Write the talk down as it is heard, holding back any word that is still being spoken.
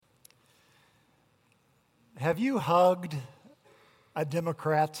Have you hugged a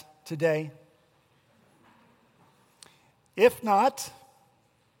Democrat today? If not,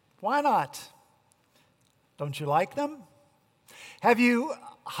 why not? Don't you like them? Have you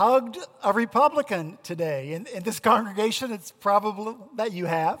hugged a Republican today? In this congregation, it's probable that you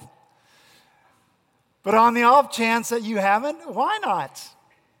have. But on the off chance that you haven't, why not?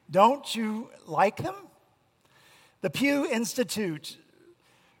 Don't you like them? The Pew Institute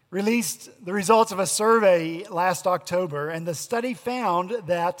released the results of a survey last October, and the study found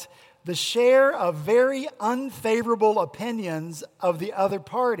that the share of very unfavorable opinions of the other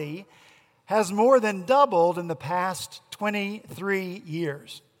party has more than doubled in the past 23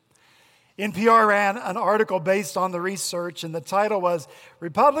 years. NPR ran an article based on the research, and the title was,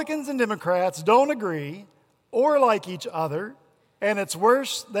 "Republicans and Democrats Don't Agree or Like Each Other, and It's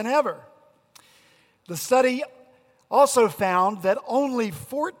Worse Than Ever." The study also found that only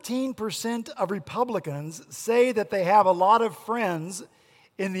 14% of Republicans say that they have a lot of friends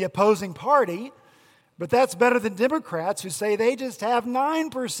in the opposing party, but that's better than Democrats who say they just have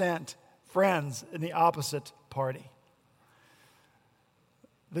 9% friends in the opposite party.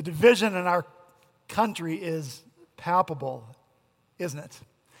 The division in our country is palpable, isn't it?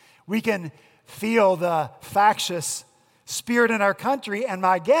 We can feel the factious spirit in our country, and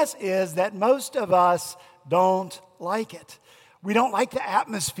my guess is that most of us don't like it. We don't like the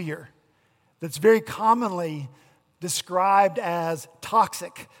atmosphere that's very commonly described as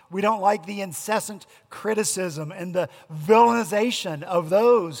toxic. We don't like the incessant criticism and the villainization of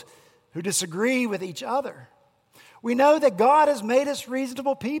those who disagree with each other. We know that God has made us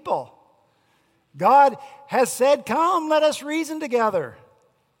reasonable people. God has said, "Come, let us reason together."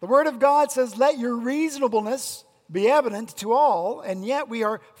 The Word of God says, "Let your reasonableness be evident to all," and yet we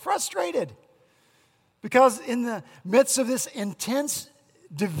are frustrated. Because in the midst of this intense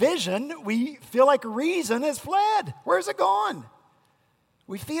division, we feel like reason has fled. Where's it gone?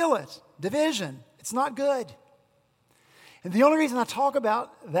 We feel it. Division. It's not good. And the only reason I talk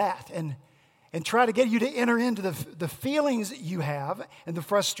about that and try to get you to enter into the feelings you have and the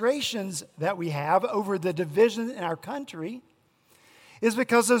frustrations that we have over the division in our country is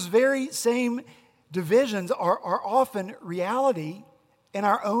because those very same divisions are often reality in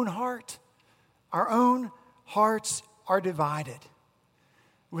our own heart. Our own hearts are divided.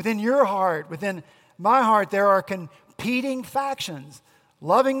 Within your heart, within my heart, there are competing factions.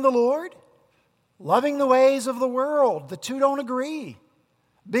 Loving the Lord, loving the ways of the world. The two don't agree.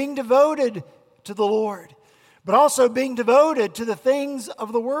 Being devoted to the Lord, but also being devoted to the things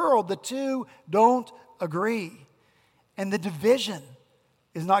of the world. The two don't agree. And the division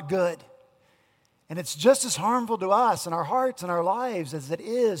is not good. And it's just as harmful to us and our hearts and our lives as it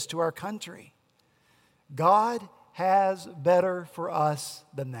is to our country. God has better for us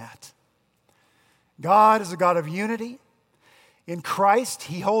than that. God is a God of unity. In Christ,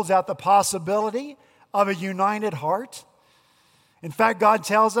 He holds out the possibility of a united heart. In fact, God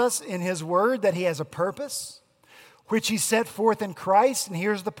tells us in His Word that He has a purpose, which He set forth in Christ, and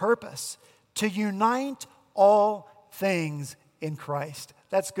here's the purpose: to unite all things in Christ.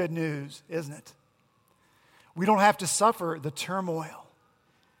 That's good news, isn't it? We don't have to suffer the turmoil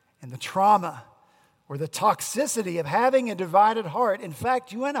and the trauma or the toxicity of having a divided heart. In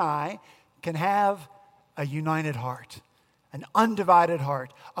fact, you and I can have a united heart, an undivided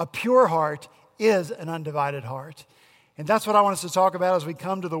heart. A pure heart is an undivided heart. And that's what I want us to talk about as we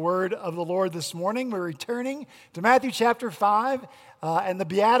come to the word of the Lord this morning. We're returning to Matthew chapter 5 and the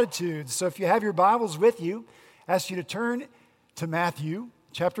Beatitudes. So if you have your Bibles with you, I ask you to turn to Matthew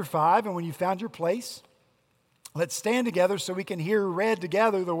chapter 5. And when you found your place, let's stand together so we can hear read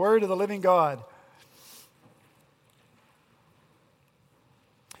together the word of the living God.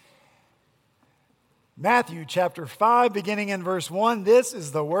 Matthew chapter 5, beginning in verse 1, this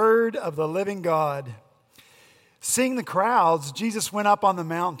is the word of the living God. Seeing the crowds, Jesus went up on the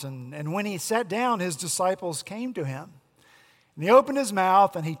mountain, and when He sat down, His disciples came to Him. And He opened His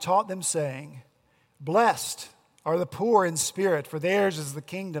mouth, and He taught them, saying, "Blessed are the poor in spirit, for theirs is the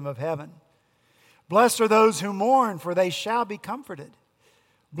kingdom of heaven. Blessed are those who mourn, for they shall be comforted.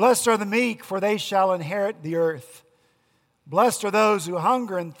 Blessed are the meek, for they shall inherit the earth. Blessed are those who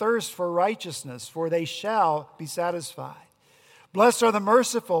hunger and thirst for righteousness, for they shall be satisfied. Blessed are the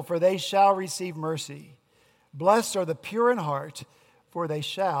merciful, for they shall receive mercy. Blessed are the pure in heart, for they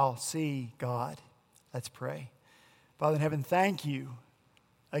shall see God." Let's pray. Father in heaven, thank you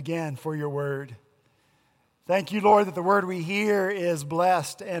again for your word. Thank you, Lord, that the word we hear is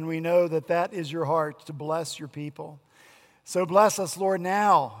blessed, and we know that that is your heart, to bless your people. So bless us, Lord,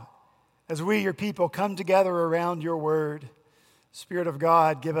 now as we, your people, come together around your word. Spirit of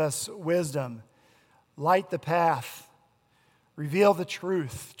God, give us wisdom. light the path, reveal the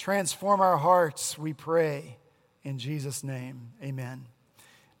truth, transform our hearts, we pray. In Jesus' name, amen.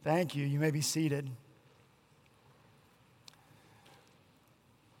 Thank you. You may be seated.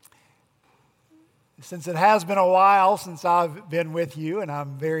 Since it has been a while since I've been with you, and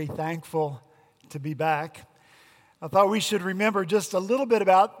I'm very thankful to be back, I thought we should remember just a little bit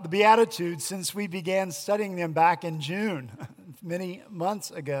about the Beatitudes since we began studying them back in June, many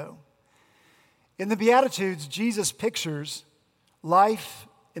months ago. In the Beatitudes, Jesus pictures life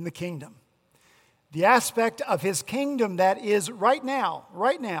in the kingdom. The aspect of his kingdom that is right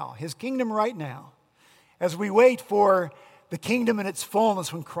now, his kingdom right now, as we wait for the kingdom in its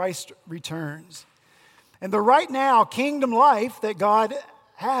fullness when Christ returns. And the right now kingdom life that God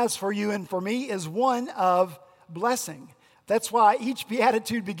has for you and for me is one of blessing. That's why each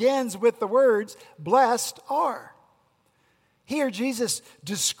beatitude begins with the words, blessed are. Here Jesus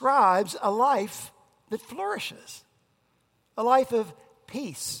describes a life that flourishes, a life of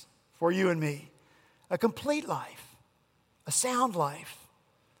peace for you and me. A complete life, a sound life,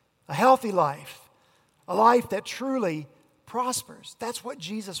 a healthy life, a life that truly prospers. That's what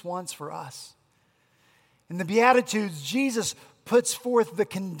Jesus wants for us. In the Beatitudes, Jesus puts forth the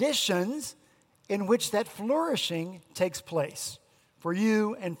conditions in which that flourishing takes place for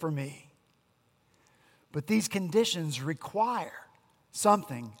you and for me. But these conditions require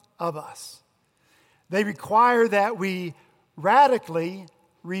something of us. They require that we radically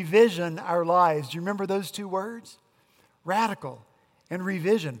revision our lives. Do you remember those two words? Radical and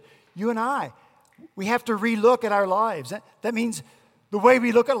revision. You and I, we have to relook at our lives. That means the way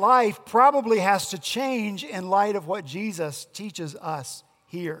we look at life probably has to change in light of what Jesus teaches us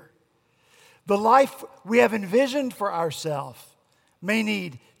here. The life we have envisioned for ourselves may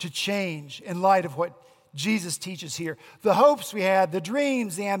need to change in light of what Jesus teaches here. The hopes we had, the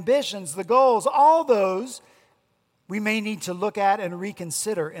dreams, the ambitions, the goals, all those we may need to look at and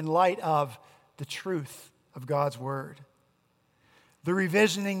reconsider in light of the truth of God's Word. The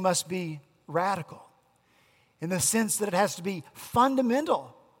revisioning must be radical in the sense that it has to be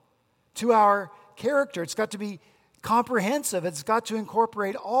fundamental to our character. It's got to be comprehensive. It's got to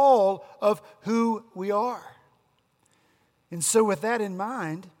incorporate all of who we are. And so with that in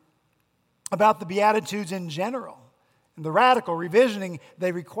mind, about the Beatitudes in general and the radical revisioning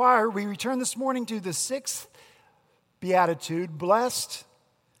they require, we return this morning to the sixth Beatitude, blessed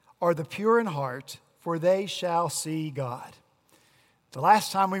are the pure in heart, for they shall see God. The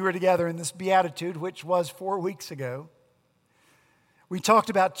last time we were together in this Beatitude, which was 4 weeks ago, we talked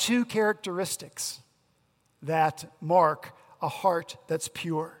about two characteristics that mark a heart that's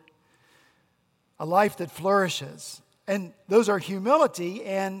pure, a life that flourishes. And those are humility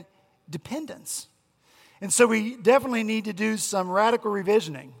and dependence. And so we definitely need to do some radical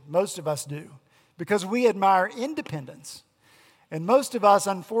revisioning. Most of us do. Because we admire independence. And most of us,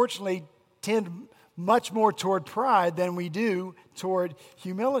 unfortunately, tend much more toward pride than we do toward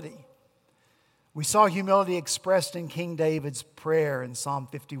humility. We saw humility expressed in King David's prayer in Psalm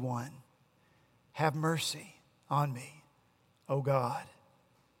 51. Have mercy on me, O God,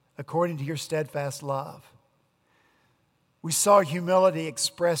 according to your steadfast love. We saw humility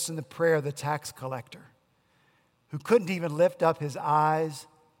expressed in the prayer of the tax collector, who couldn't even lift up his eyes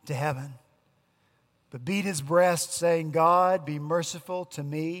to heaven, but beat his breast, saying, God, be merciful to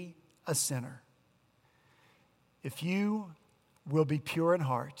me, a sinner. If you will be pure in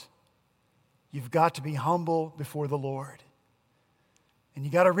heart, you've got to be humble before the Lord. And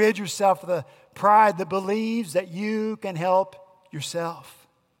you got to rid yourself of the pride that believes that you can help yourself.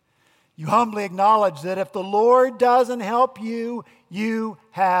 You humbly acknowledge that if the Lord doesn't help you, you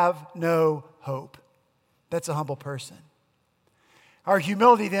have no hope. That's a humble person. Our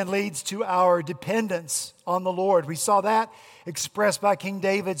humility then leads to our dependence on the Lord. We saw that expressed by King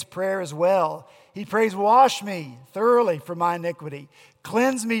David's prayer as well. He prays, wash me thoroughly from my iniquity.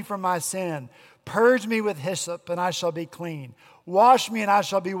 Cleanse me from my sin. Purge me with hyssop, and I shall be clean. Wash me, and I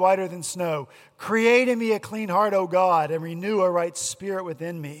shall be whiter than snow. Create in me a clean heart, O God, and renew a right spirit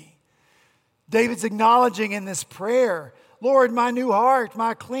within me. David's acknowledging in this prayer, Lord, my new heart,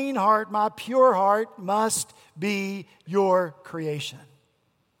 my clean heart, my pure heart must be your creation.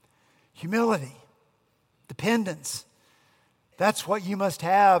 Humility, dependence. That's what you must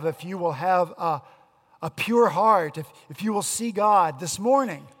have if you will have a pure heart, if you will see God. This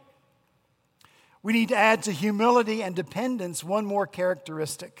morning, we need to add to humility and dependence one more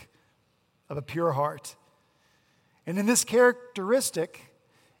characteristic of a pure heart. And in this characteristic,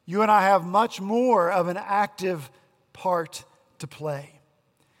 you and I have much more of an active part to play.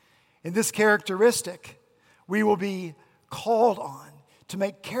 In this characteristic, we will be called on to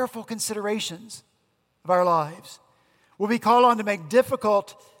make careful considerations of our lives. We'll be called on to make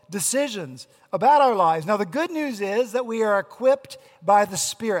difficult decisions about our lives. Now, the good news is that we are equipped by the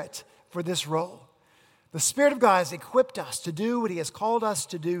Spirit for this role. The Spirit of God has equipped us to do what He has called us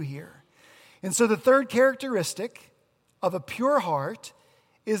to do here. And so the third characteristic of a pure heart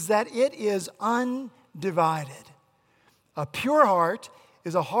is that it is undivided. A pure heart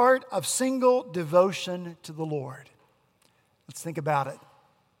is a heart of single devotion to the Lord. Let's think about it,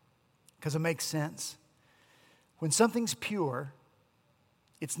 because it makes sense. When something's pure,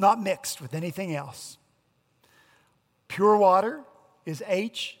 it's not mixed with anything else. Pure water is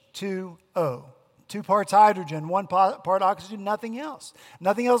H2O. 2 parts hydrogen, 1 part oxygen, nothing else.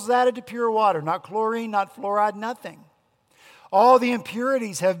 Nothing else is added to pure water. Not chlorine, not fluoride, nothing. All the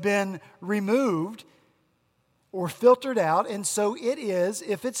impurities have been removed or filtered out, and so it is,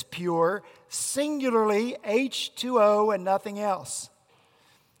 if it's pure, singularly H2O and nothing else.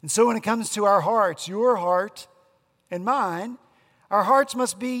 And so when it comes to our hearts, your heart and mine, our hearts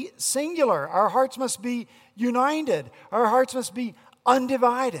must be singular. Our hearts must be united. Our hearts must be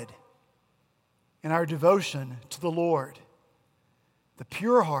undivided in our devotion to the Lord. The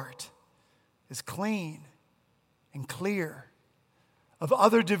pure heart is clean and clear of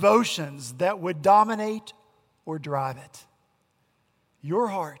other devotions that would dominate or drive it. Your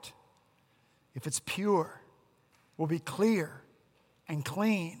heart, if it's pure, will be clear and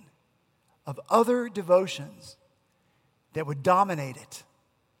clean of other devotions that would dominate it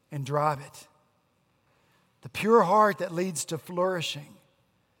and drive it. The pure heart that leads to flourishing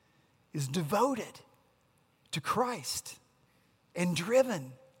is devoted to Christ and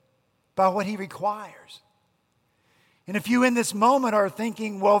driven by what He requires. And if you in this moment are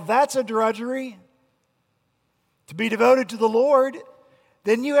thinking, well, that's a drudgery to be devoted to the Lord,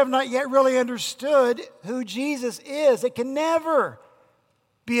 then you have not yet really understood who Jesus is. It can never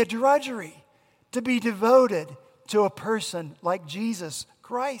be a drudgery to be devoted to a person like Jesus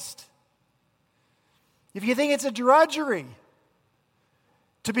Christ. If you think it's a drudgery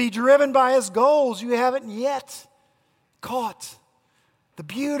to be driven by His goals, you haven't yet caught the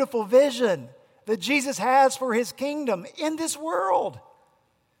beautiful vision that Jesus has for His kingdom in this world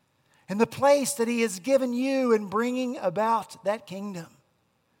and the place that He has given you in bringing about that kingdom.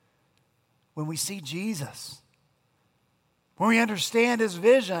 When we see Jesus, when we understand His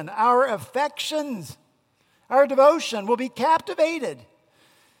vision, our affections, our devotion will be captivated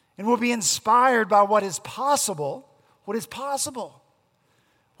and will be inspired by what is possible. What is possible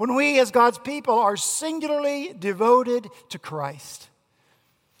when we as God's people are singularly devoted to Christ.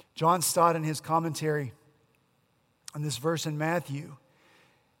 John Stott, in his commentary on this verse in Matthew,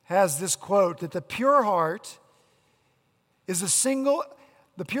 has this quote that the pure heart as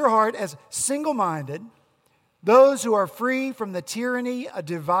single-minded, those who are free from the tyranny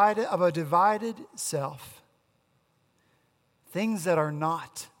of a divided self. Things that are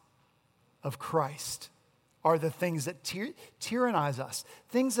not of Christ are the things that tyrannize us.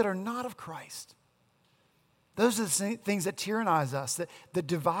 Things that are not of Christ. Those are the things that tyrannize us, that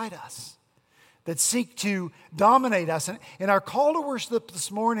divide us, that seek to dominate us. And in our call to worship this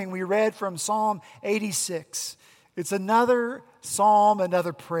morning, we read from Psalm 86. It's another psalm,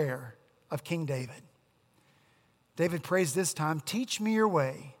 another prayer of King David. David prays this time, "Teach me your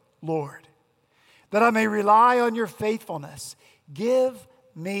way, Lord, that I may rely on your faithfulness. Give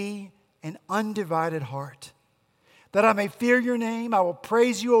me an undivided heart, that I may fear your name. I will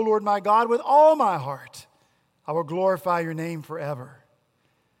praise you, O Lord my God, with all my heart. I will glorify your name forever."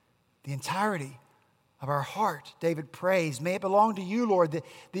 The entirety of our heart, David prays, may it belong to you, Lord.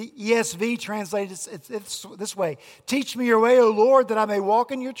 The ESV translates it this way: "Teach me your way, O Lord, that I may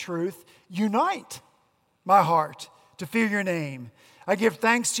walk in your truth. Unite my heart to fear your name. I give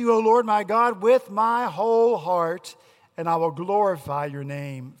thanks to you, O Lord my God, with my whole heart, and I will glorify your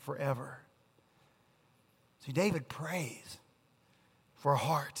name forever." See, David prays for a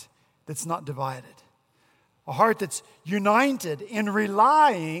heart that's not divided, a heart that's united in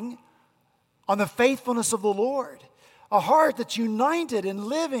relying on the faithfulness of the Lord, a heart that's united in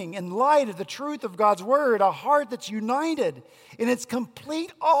living in light of the truth of God's word, a heart that's united in its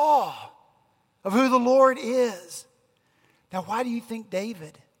complete awe of who the Lord is. Now, why do you think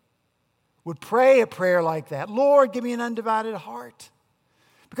David would pray a prayer like that? "Lord, give me an undivided heart."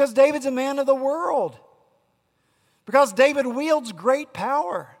 Because David's a man of the world. Because David wields great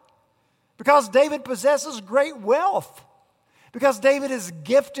power. Because David possesses great wealth. Because David is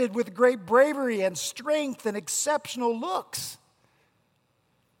gifted with great bravery and strength and exceptional looks.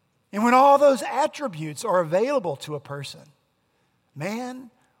 And when all those attributes are available to a person,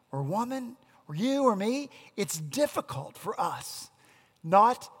 man or woman or you or me, it's difficult for us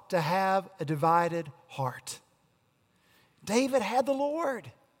not to have a divided heart. David had the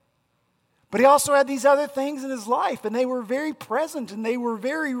Lord. But he also had these other things in his life, and they were very present, and they were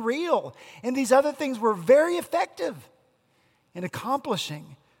very real. And these other things were very effective in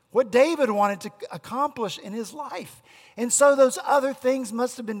accomplishing what David wanted to accomplish in his life. And so those other things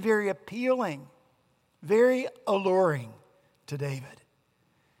must have been very appealing, very alluring to David.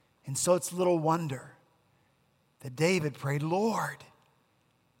 And so it's little wonder that David prayed, Lord,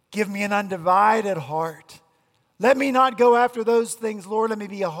 give me an undivided heart. Let me not go after those things, Lord. Let me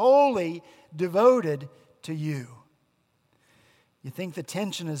be wholly devoted to you. You think the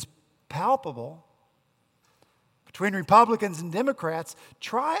tension is palpable between Republicans and Democrats?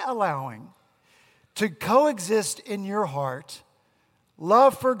 Try allowing to coexist in your heart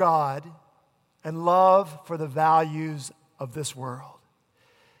love for God and love for the values of this world.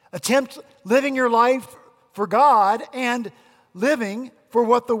 Attempt living your life for God and living for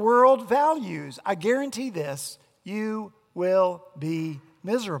what the world values. I guarantee this, you will be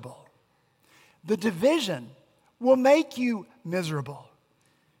miserable. The division will make you miserable.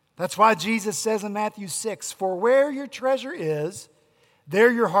 That's why Jesus says in Matthew 6, for where your treasure is,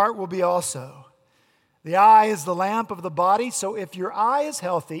 there your heart will be also. The eye is the lamp of the body, so if your eye is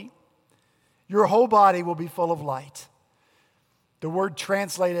healthy, your whole body will be full of light. The word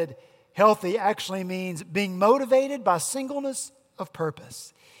translated healthy actually means being motivated by singleness of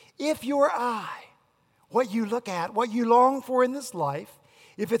purpose. If your eye, what you look at, what you long for in this life,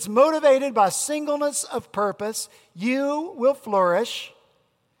 if it's motivated by singleness of purpose, you will flourish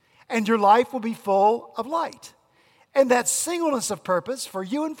and your life will be full of light. And that singleness of purpose for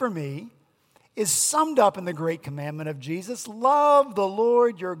you and for me is summed up in the great commandment of Jesus. Love the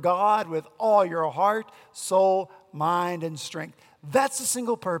Lord your God with all your heart, soul, mind, and strength. That's the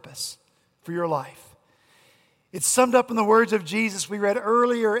single purpose for your life. It's summed up in the words of Jesus we read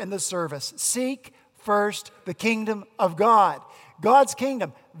earlier in the service. Seek first the kingdom of God. God's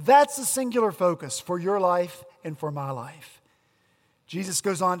kingdom, that's the singular focus for your life and for my life. Jesus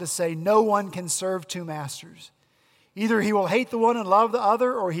goes on to say, no one can serve two masters. Either he will hate the one and love the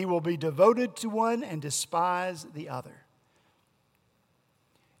other, or he will be devoted to one and despise the other.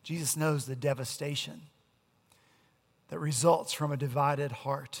 Jesus knows the devastation that results from a divided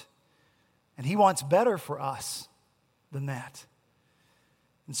heart. And he wants better for us than that.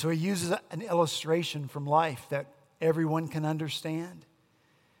 And so he uses an illustration from life that everyone can understand.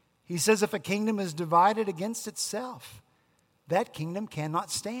 He says if a kingdom is divided against itself, that kingdom cannot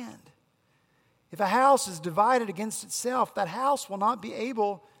stand. If a house is divided against itself, that house will not be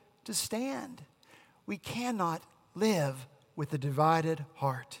able to stand. We cannot live with a divided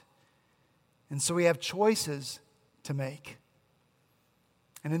heart. And so we have choices to make.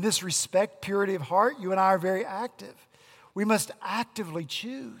 And in this respect, purity of heart, you and I are very active. We must actively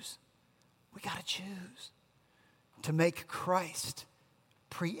choose. We got to choose to make Christ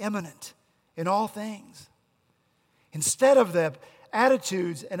preeminent in all things. Instead of the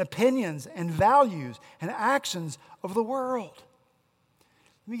attitudes and opinions and values and actions of the world.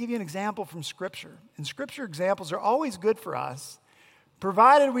 Let me give you an example from Scripture. And Scripture examples are always good for us,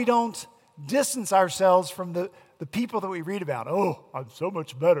 provided we don't distance ourselves from the people that we read about. Oh, I'm so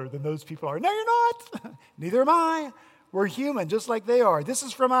much better than those people are. No, you're not. Neither am I. We're human, just like they are. This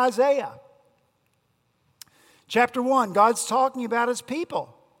is from Isaiah. Chapter 1, God's talking about his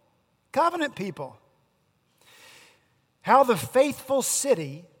people, covenant people. How the faithful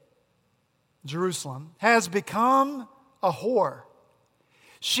city, Jerusalem, has become a whore.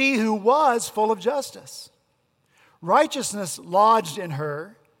 She who was full of justice. Righteousness lodged in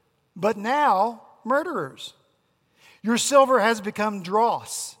her, but now murderers. Your silver has become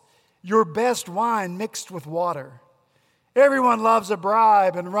dross, your best wine mixed with water. Everyone loves a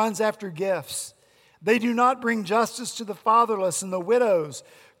bribe and runs after gifts. They do not bring justice to the fatherless, and the widow's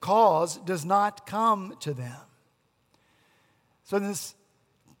cause does not come to them. So in this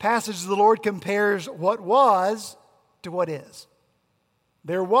passage, the Lord compares what was to what is.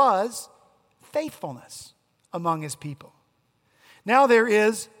 There was faithfulness among his people. Now there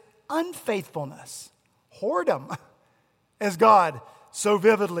is unfaithfulness, whoredom, as God so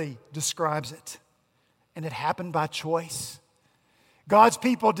vividly describes it. And it happened by choice. God's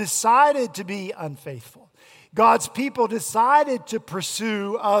people decided to be unfaithful. God's people decided to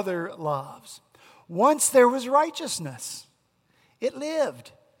pursue other loves. Once there was righteousness. It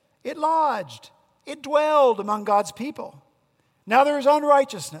lived, it lodged, it dwelled among God's people. Now there is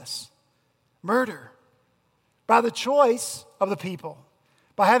unrighteousness, murder, by the choice of the people,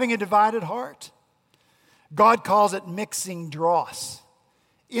 by having a divided heart. God calls it mixing dross,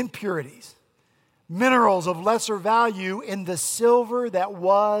 impurities, minerals of lesser value in the silver that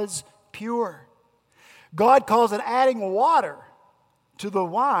was pure. God calls it adding water to the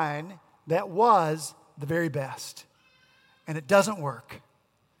wine that was the very best. And it doesn't work.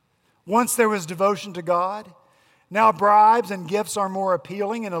 Once there was devotion to God, now bribes and gifts are more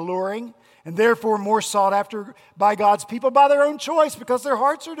appealing and alluring, and therefore more sought after by God's people by their own choice because their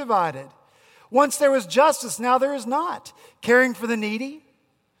hearts are divided. Once there was justice, now there is not. Caring for the needy,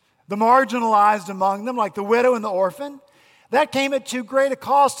 the marginalized among them, like the widow and the orphan, that came at too great a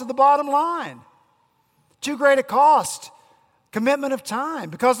cost to the bottom line. Too great a cost, commitment of time,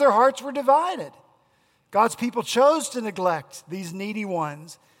 because their hearts were divided. God's people chose to neglect these needy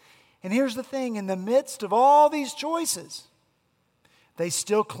ones. And here's the thing, in the midst of all these choices, they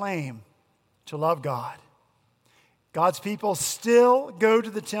still claim to love God. God's people still go to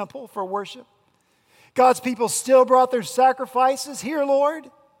the temple for worship. God's people still brought their sacrifices. Here, Lord.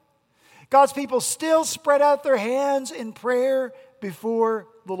 God's people still spread out their hands in prayer before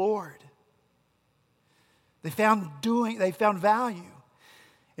the Lord. They found value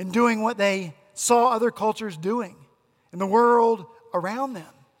in doing what they saw other cultures doing in the world around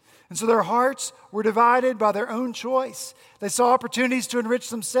them. And so their hearts were divided by their own choice. They saw opportunities to enrich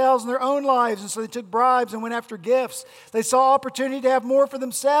themselves in their own lives, and so they took bribes and went after gifts. They saw opportunity to have more for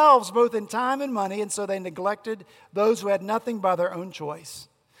themselves, both in time and money, and so they neglected those who had nothing by their own choice.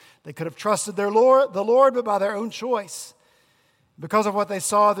 They could have trusted the Lord, but by their own choice. Because of what they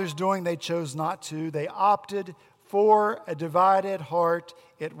saw others doing, they chose not to. They opted for a divided heart.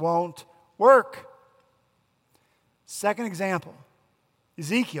 It won't work. Second example,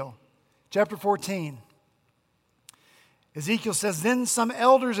 Ezekiel chapter 14. Ezekiel says, "Then some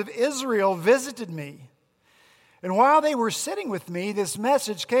elders of Israel visited me. And while they were sitting with me, this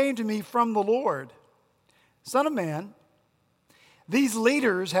message came to me from the Lord. Son of man, these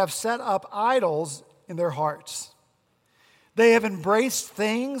leaders have set up idols in their hearts. They have embraced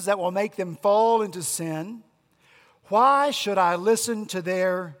things that will make them fall into sin. Why should I listen to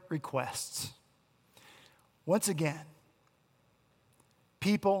their requests?" Once again,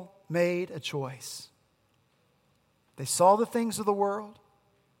 people made a choice. They saw the things of the world,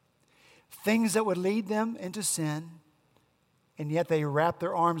 things that would lead them into sin, and yet they wrapped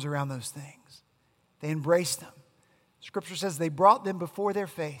their arms around those things. They embraced them. Scripture says they brought them before their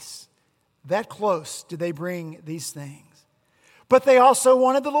face. That close did they bring these things. But they also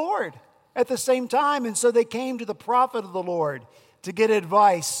wanted the Lord at the same time, and so they came to the prophet of the Lord to get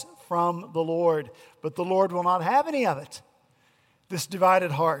advice from the Lord. But the Lord will not have any of it, this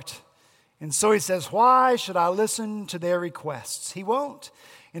divided heart. And so he says, why should I listen to their requests? He won't.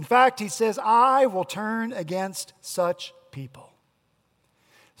 In fact, he says, I will turn against such people.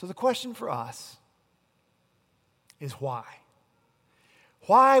 So the question for us is why?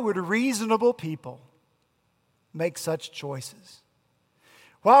 Why would reasonable people make such choices?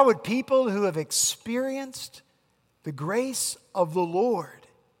 Why would people who have experienced the grace of the Lord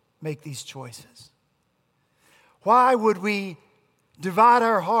make these choices? Why would we divide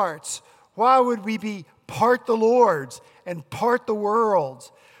our hearts? Why would we be part the Lord's and part the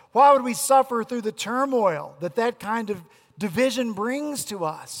world's? Why would we suffer through the turmoil that kind of division brings to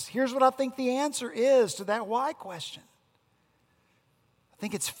us? Here's what I think the answer is to that why question. I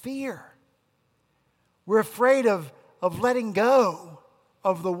think it's fear. We're afraid of letting go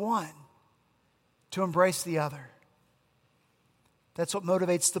of the one to embrace the other. That's what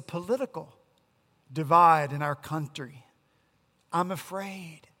motivates the political divide in our country. I'm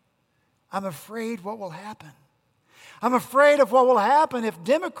afraid. I'm afraid what will happen. I'm afraid of what will happen if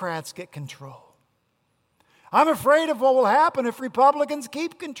Democrats get control. I'm afraid of what will happen if Republicans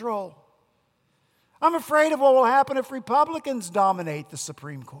keep control. I'm afraid of what will happen if Republicans dominate the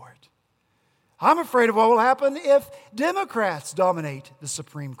Supreme Court. I'm afraid of what will happen if Democrats dominate the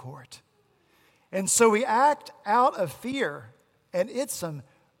Supreme Court. And so we act out of fear, and it's some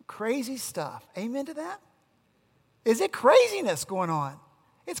crazy stuff. Amen to that? Is it craziness going on?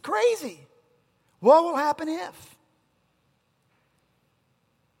 It's crazy. What will happen if?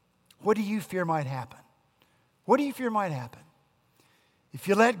 What do you fear might happen? What do you fear might happen if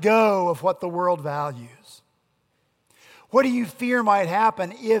you let go of what the world values? What do you fear might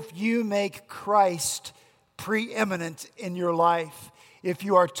happen if you make Christ preeminent in your life, if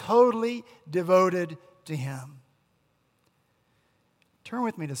you are totally devoted to Him? Turn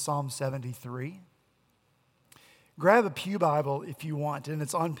with me to Psalm 73. Grab a pew Bible if you want, and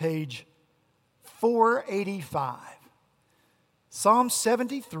it's on page 485. Psalm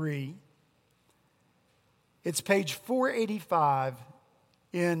 73, it's page 485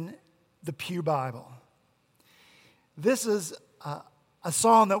 in the Pew Bible. This is a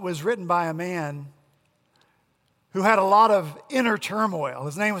psalm that was written by a man who had a lot of inner turmoil.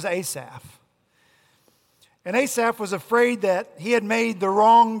 His name was Asaph. And Asaph was afraid that he had made the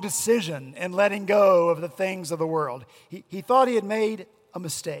wrong decision in letting go of the things of the world. He thought he had made a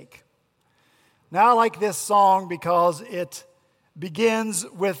mistake. Now, I like this song because it begins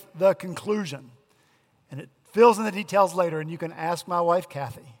with the conclusion. And it fills in the details later, and you can ask my wife,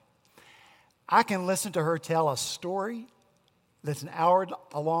 Kathy. I can listen to her tell a story that's an hour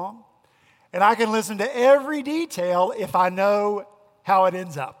long, and I can listen to every detail if I know how it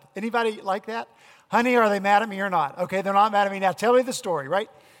ends up. Anybody like that? Honey, are they mad at me or not? Okay, they're not mad at me now. Tell me the story, right?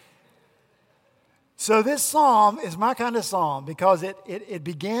 So this psalm is my kind of psalm because it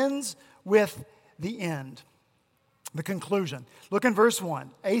begins with the end, the conclusion. Look in verse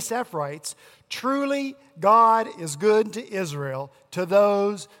 1. Asaph writes, "Truly God is good to Israel, to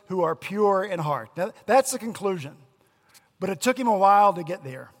those who are pure in heart." Now, that's the conclusion. But it took him a while to get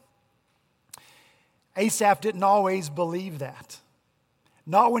there. Asaph didn't always believe that.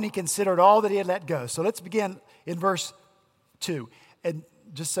 Not when he considered all that he had let go. So let's begin in verse 2. And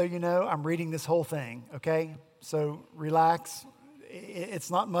just so you know, I'm reading this whole thing, okay? So relax. It's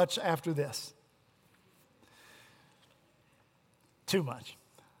not much after this. Too much.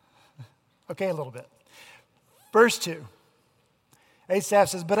 Okay, a little bit. Verse 2. Asaph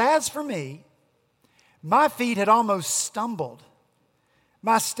says, "But as for me, my feet had almost stumbled.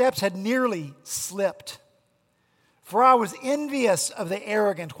 My steps had nearly slipped. For I was envious of the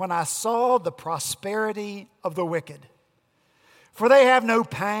arrogant when I saw the prosperity of the wicked. For they have no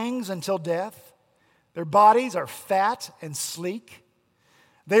pangs until death. Their bodies are fat and sleek.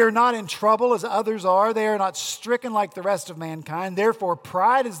 They are not in trouble as others are. They are not stricken like the rest of mankind. Therefore,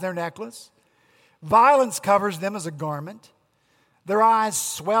 pride is their necklace. Violence covers them as a garment. Their eyes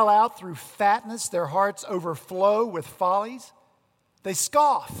swell out through fatness. Their hearts overflow with follies. They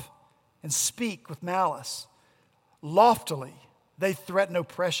scoff and speak with malice. Loftily, they threaten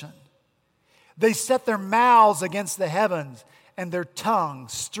oppression. They set their mouths against the heavens, and their tongue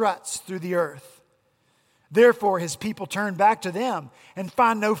struts through the earth. Therefore, his people turn back to them and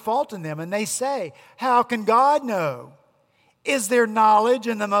find no fault in them. And they say, 'How can God know? Is there knowledge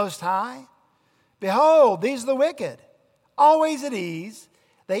in the Most High? Behold, these are the wicked, always at ease.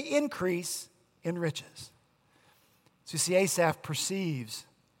 They increase in riches.'" So you see, Asaph perceives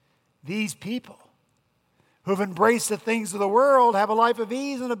these people who have embraced the things of the world have a life of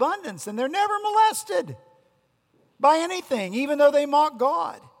ease and abundance, and they're never molested by anything, even though they mock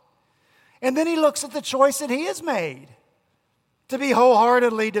God. And then he looks at the choice that he has made to be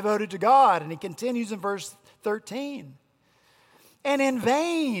wholeheartedly devoted to God, and he continues in verse 13. "And in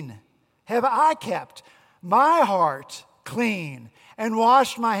vain have I kept my heart clean and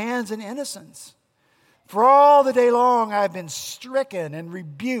washed my hands in innocence. For all the day long I have been stricken and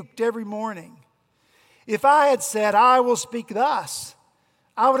rebuked every morning. If I had said, 'I will speak thus,'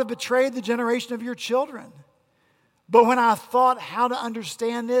 I would have betrayed the generation of your children. But when I thought how to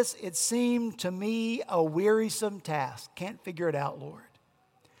understand this, it seemed to me a wearisome task." Can't figure it out, Lord.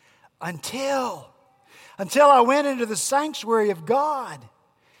 Until I went into the sanctuary of God,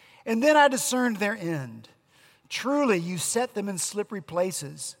 and then I discerned their end. Truly, you set them in slippery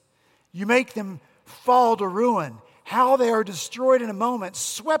places. You make them fall to ruin. How they are destroyed in a moment,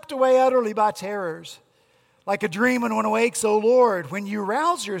 swept away utterly by terrors. Like a dream when one awakes, O Lord, when you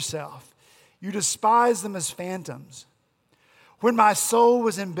rouse yourself, you despise them as phantoms. When my soul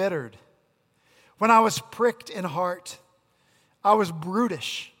was embittered, when I was pricked in heart, I was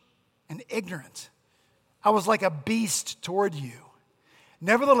brutish and ignorant. I was like a beast toward you.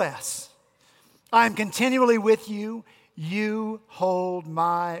 Nevertheless, I am continually with you. You hold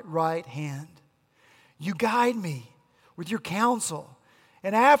my right hand. You guide me with your counsel,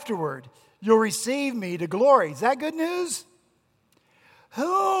 and afterward you'll receive me to glory." Is that good news?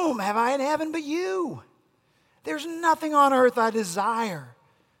 "Whom have I in heaven but you? There's nothing on earth I desire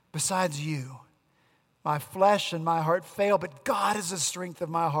besides you. My flesh and my heart fail, but God is the strength of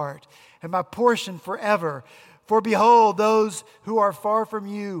my heart and my portion forever. For behold, those who are far from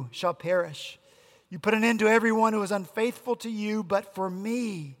you shall perish. You put an end to everyone who is unfaithful to you, but for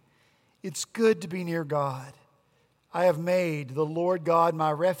me, it's good to be near God. I have made the Lord God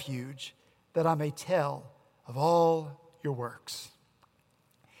my refuge, that I may tell of all your works."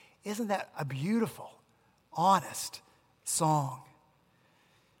 Isn't that a beautiful, honest song?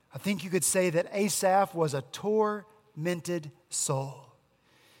 I think you could say that Asaph was a tormented soul.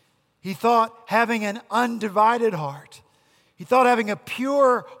 He thought having an undivided heart, he thought having a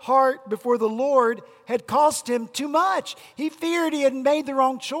pure heart before the Lord had cost him too much. He feared he had made the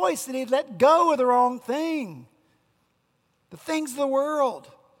wrong choice, that he had let go of the wrong thing, the things of the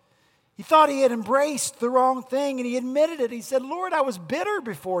world. He thought he had embraced the wrong thing, and he admitted it. He said, Lord, I was bitter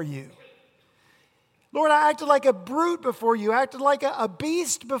before you. Lord, I acted like a brute before you, acted like a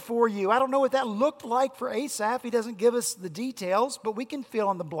beast before you. I don't know what that looked like for Asaph. He doesn't give us the details, but we can fill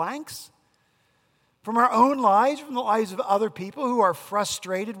in the blanks from our own lives, from the lives of other people who are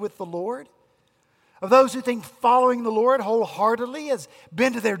frustrated with the Lord, of those who think following the Lord wholeheartedly has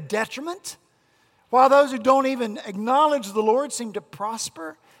been to their detriment, while those who don't even acknowledge the Lord seem to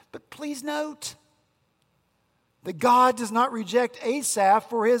prosper. But please note that God does not reject Asaph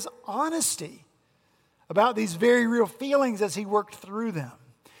for his honesty about these very real feelings as he worked through them.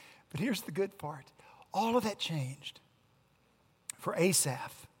 But here's the good part. All of that changed for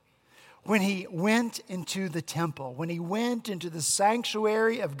Asaph when he went into the temple, when he went into the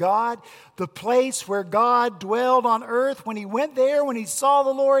sanctuary of God, the place where God dwelled on earth. When he went there, when he saw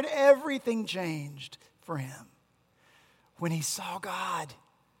the Lord, everything changed for him. When he saw God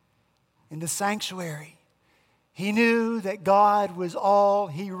in the sanctuary, he knew that God was all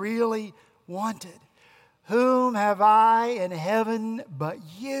he really wanted. Whom have I in heaven but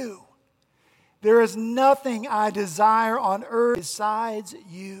you? There is nothing I desire on earth besides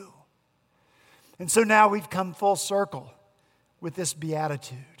you. And so now we've come full circle with this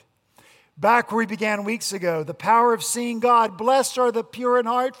beatitude. Back where we began weeks ago, the power of seeing God. Blessed are the pure in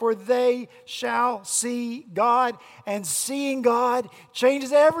heart, for they shall see God. And seeing God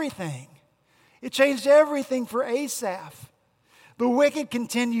changes everything. It changed everything for Asaph. The wicked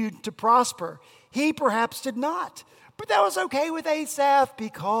continued to prosper. He perhaps did not. But that was okay with Asaph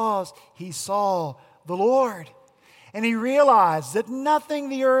because he saw the Lord. And he realized that nothing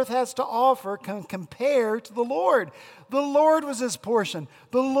the earth has to offer can compare to the Lord. The Lord was his portion.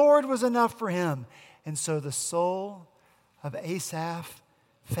 The Lord was enough for him. And so the soul of Asaph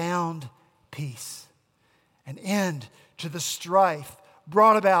found peace. An end to the strife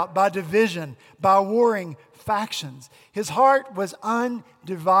brought about by division, by warring factions. His heart was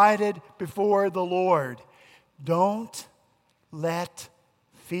undivided before the Lord. Don't let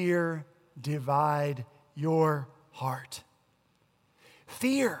fear divide your heart.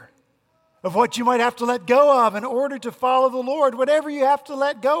 Fear of what you might have to let go of in order to follow the Lord. Whatever you have to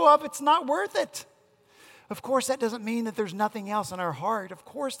let go of, it's not worth it. Of course, that doesn't mean that there's nothing else in our heart. Of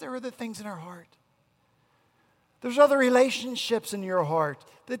course, there are other things in our heart. There's other relationships in your heart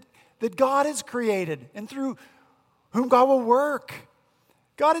that God has created and through whom God will work.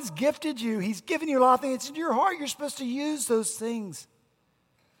 God has gifted you. He's given you a lot of things. It's in your heart. You're supposed to use those things.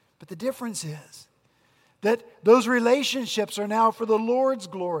 But the difference is that those relationships are now for the Lord's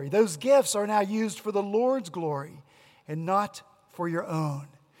glory. Those gifts are now used for the Lord's glory and not for your own.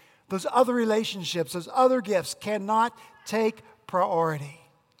 Those other relationships, those other gifts cannot take priority.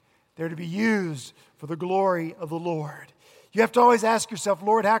 They're to be used for the glory of the Lord. You have to always ask yourself,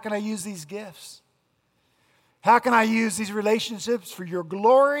 Lord, how can I use these gifts? How can I use these relationships for your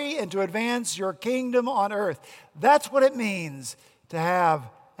glory and to advance your kingdom on earth? That's what it means to have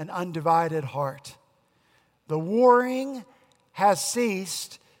an undivided heart. The warring has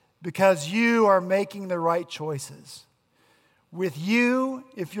ceased because you are making the right choices. With you,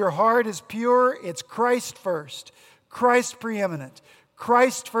 if your heart is pure, it's Christ first, Christ preeminent,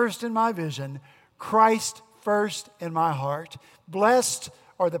 Christ first in my vision, Christ first in my heart. Blessed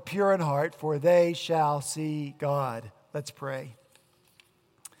are the pure in heart, for they shall see God. Let's pray.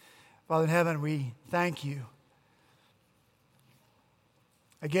 Father in heaven, we thank you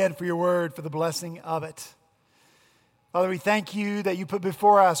again for your word, for the blessing of it. Father, we thank you that you put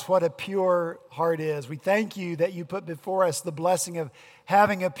before us what a pure heart is. We thank you that you put before us the blessing of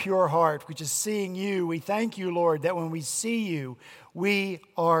having a pure heart, which is seeing you. We thank you, Lord, that when we see you, we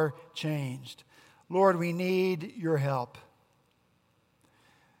are changed. Lord, we need your help.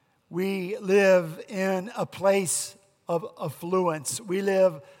 We live in a place of affluence. We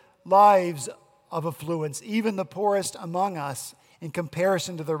live lives of affluence, even the poorest among us in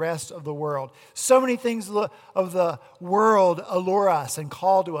comparison to the rest of the world. So many things of the world allure us and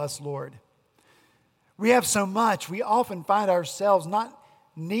call to us, Lord. We have so much, we often find ourselves not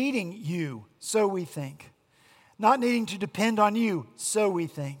needing you, so we think. Not needing to depend on you, so we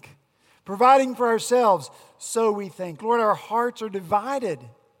think. Providing for ourselves, so we think. Lord, our hearts are divided.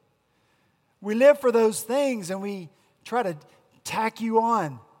 We live for those things and we try to tack you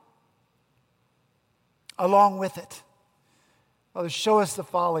on along with it. Father, show us the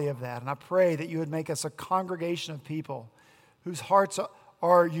folly of that. And I pray that you would make us a congregation of people whose hearts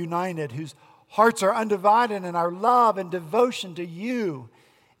are united, whose hearts are undivided in our love and devotion to you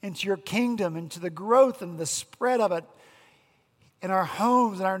and to your kingdom and to the growth and the spread of it in our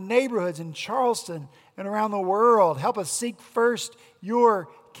homes, in our neighborhoods, in Charleston and around the world. Help us seek first your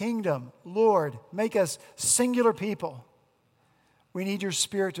kingdom. Lord, make us singular people. We need your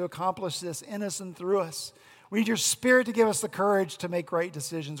Spirit to accomplish this in us and through us. We need your Spirit to give us the courage to make right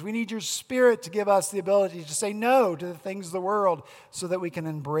decisions. We need your Spirit to give us the ability to say no to the things of the world so that we can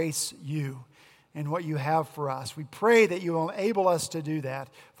embrace you and what you have for us. We pray that you will enable us to do that,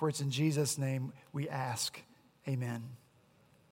 for it's in Jesus' name we ask. Amen.